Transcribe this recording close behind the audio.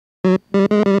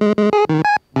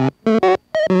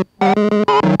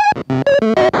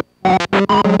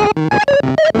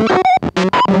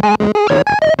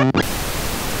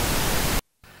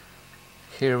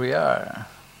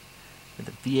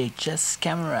VHS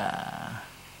camera.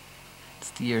 It's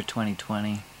the year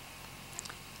 2020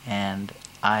 and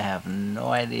I have no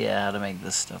idea how to make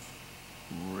this stuff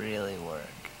really work,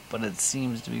 but it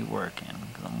seems to be working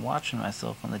because I'm watching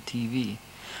myself on the TV.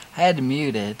 I had to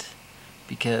mute it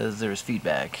because there was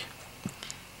feedback.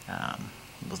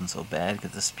 It wasn't so bad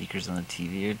because the speakers on the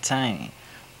TV are tiny,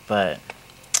 but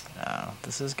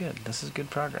this is good. This is good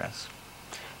progress.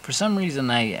 For some reason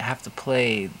I have to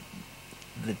play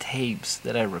the tapes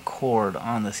that I record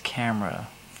on this camera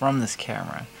from this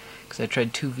camera, because I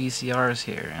tried 2 VCRs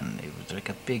here and it was like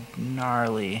a big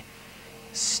gnarly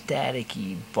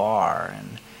staticky bar,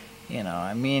 and you know,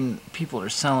 I mean, people are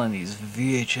selling these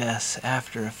VHS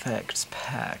After Effects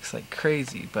packs like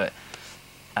crazy, but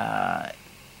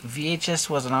VHS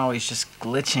wasn't always just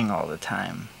glitching all the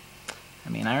time. I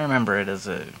mean, I remember it as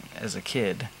a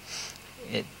kid.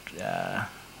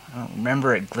 I don't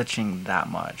remember it glitching that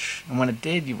much, and when it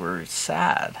did, you were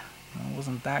sad. It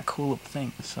wasn't that cool of a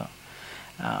thing. So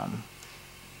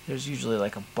there's usually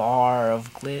like a bar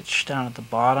of glitch down at the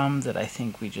bottom that I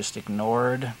think we just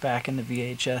ignored back in the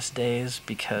VHS days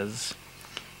because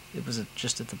it was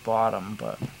just at the bottom.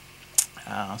 But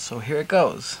so here it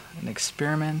goes, an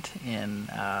experiment in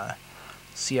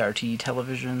CRT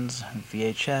televisions,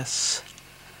 VHS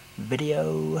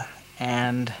video,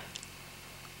 and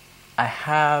I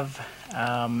have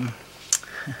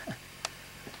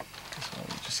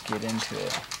just get into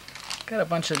it. Got a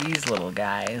bunch of these little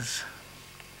guys.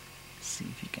 Let's see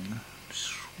if you can.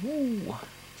 Woo.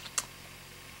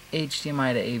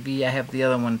 HDMI to AV. I have the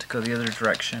other one to go the other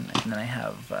direction, and then I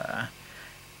have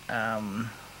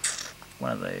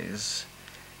one of those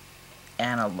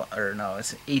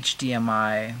it's an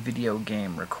HDMI video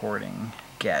game recording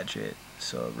gadget.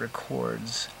 So it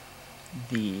records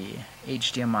the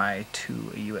HDMI to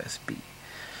a USB.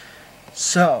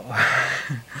 So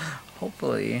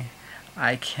hopefully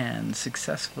I can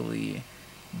successfully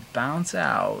bounce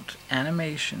out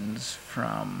animations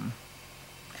from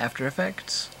After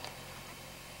Effects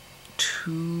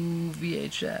to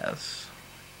VHS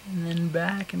and then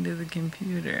back into the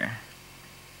computer.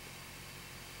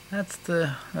 That's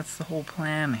the whole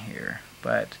plan here.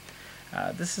 But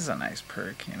this is a nice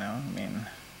perk, you know. I mean,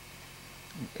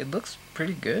 it looks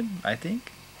pretty good, I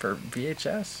think, for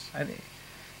VHS. I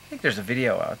think there's a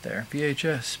video out there,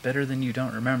 VHS Better Than You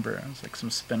Don't Remember. It was like some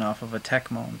spin-off of a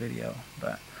Tecmo video,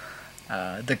 but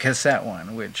the cassette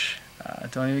one, which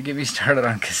don't even get me started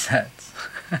on cassettes.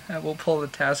 We'll pull the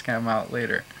Tascam out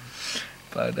later.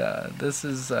 But this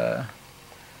is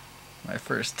my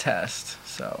first test,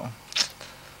 so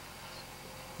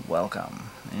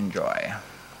welcome, enjoy.